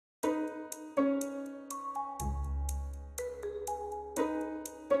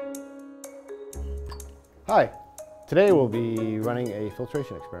Hi, today we'll be running a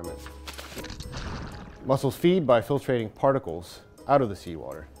filtration experiment. Mussels feed by filtrating particles out of the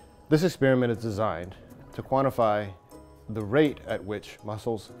seawater. This experiment is designed to quantify the rate at which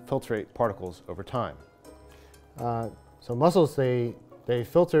mussels filtrate particles over time. So mussels, they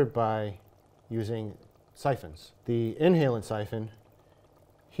filter by using siphons. The inhalant siphon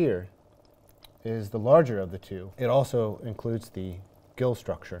here is the larger of the two. It also includes the gill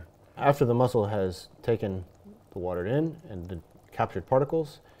structure. After the mussel has taken the water in and the captured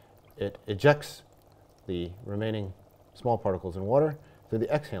particles, it ejects the remaining small particles in water through the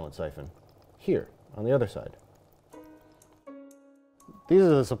exhalant siphon here on the other side. These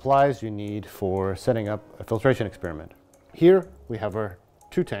are the supplies you need for setting up a filtration experiment. Here we have our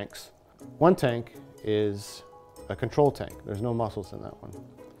two tanks. One tank is a control tank. There's no mussels in that one.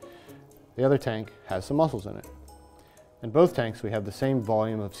 The other tank has some mussels in it. In both tanks we have the same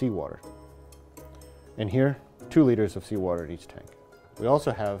volume of seawater. In here, 2 liters of seawater in each tank. We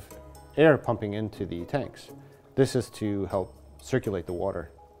also have air pumping into the tanks. This is to help circulate the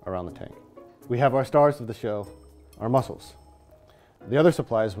water around the tank. We have our stars of the show, our mussels. The other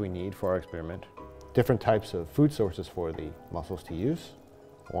supplies we need for our experiment, different types of food sources for the mussels to use.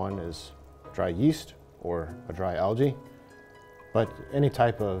 One is dry yeast or a dry algae, but any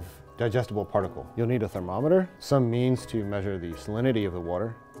type of digestible particle. You'll need a thermometer, some means to measure the salinity of the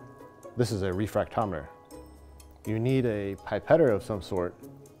water. This is a refractometer. You need a pipetter of some sort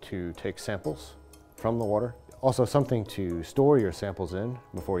to take samples from the water. Also something to store your samples in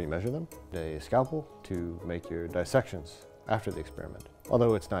before you measure them. A scalpel to make your dissections after the experiment.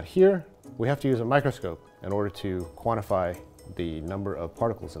 Although it's not here, we have to use a microscope in order to quantify the number of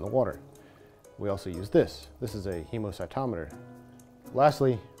particles in the water. We also use this. This is a hemocytometer.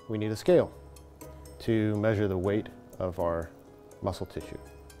 Lastly, we need a scale to measure the weight of our mussel tissue.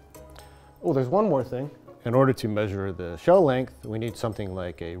 Oh, there's one more thing. In order to measure the shell length, we need something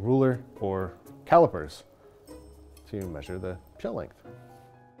like a ruler or calipers to measure the shell length.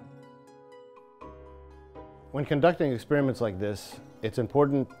 When conducting experiments like this, it's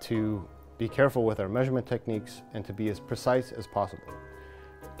important to be careful with our measurement techniques and to be as precise as possible.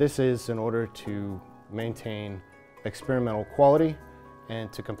 This is in order to maintain experimental quality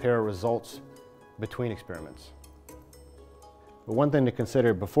and to compare results between experiments. But one thing to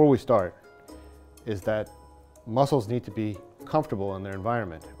consider before we start is that mussels need to be comfortable in their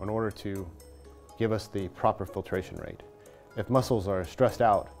environment in order to give us the proper filtration rate. If mussels are stressed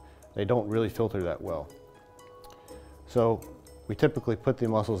out, they don't really filter that well. So we typically put the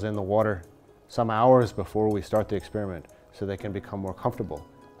mussels in the water some hours before we start the experiment so they can become more comfortable,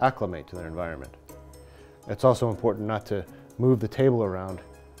 acclimate to their environment. It's also important not to move the table around.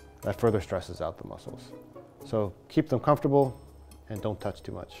 That further stresses out the mussels. So keep them comfortable and don't touch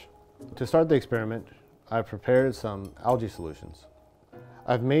too much. To start the experiment, I've prepared some algae solutions.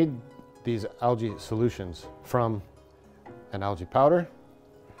 I've made these algae solutions from an algae powder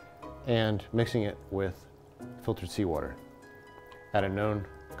and mixing it with filtered seawater at a known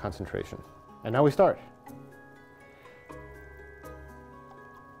concentration. And now we start.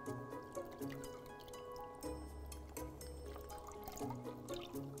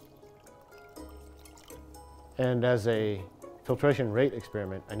 And as a filtration rate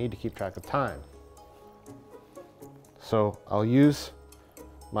experiment, I need to keep track of time. So I'll use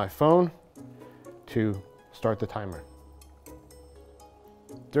my phone to start the timer.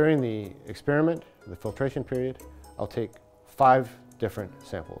 During the experiment, the filtration period, I'll take 5 different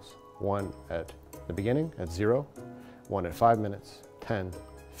samples. One at the beginning at 0, one at 5 minutes, 10,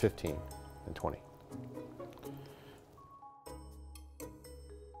 15, and 20.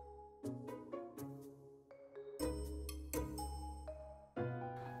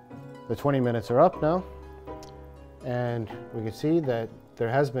 The 20 minutes are up now, and we can see that there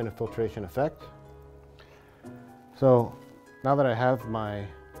has been a filtration effect. So now that I have my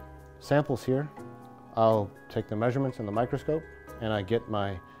samples here, I'll take the measurements in the microscope and I get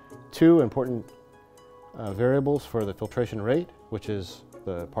my 2 important variables for the filtration rate, which is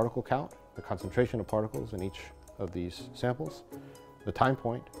the particle count, the concentration of particles in each of these samples, the time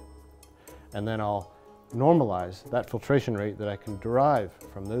point, and then I'll normalize that filtration rate that I can derive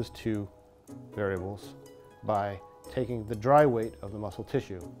from those 2 variables by taking the dry weight of the mussel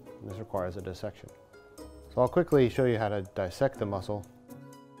tissue. And this requires a dissection. So I'll quickly show you how to dissect the mussel.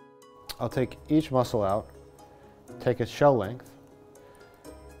 I'll take each mussel out, take its shell length,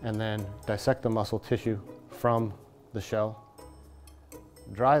 and then dissect the mussel tissue from the shell,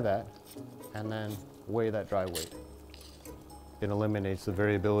 dry that, and then weigh that dry weight. It eliminates the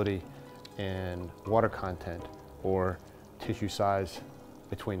variability in water content or tissue size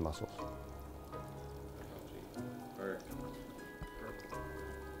between mussels.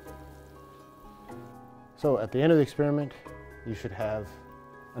 So at the end of the experiment, you should have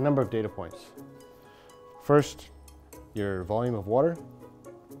a number of data points. First, your volume of water,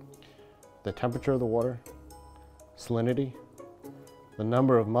 the temperature of the water, salinity, the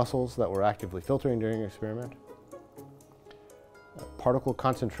number of mussels that were actively filtering during your experiment, particle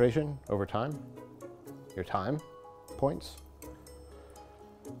concentration over time, your time points,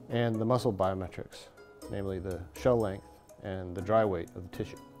 and the mussel biometrics, namely the shell length and the dry weight of the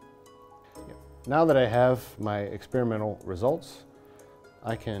tissue. Now that I have my experimental results,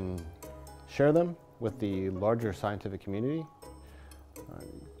 I can share them with the larger scientific community.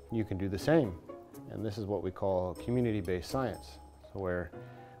 You can do the same, and this is what we call community-based science, where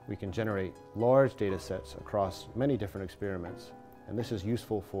we can generate large data sets across many different experiments. And this is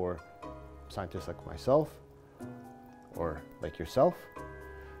useful for scientists like myself, or like yourself,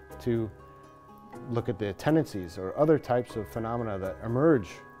 to look at the tendencies or other types of phenomena that emerge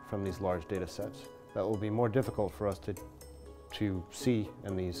from these large data sets that will be more difficult for us to see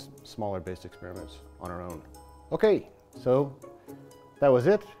in these smaller based experiments on our own. Okay, so that was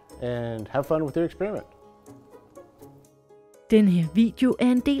it, and have fun with your experiment. Den her video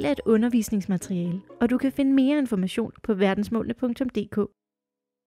er en del af et undervisningsmateriale, og du kan finde mere information på verdensmålene.dk.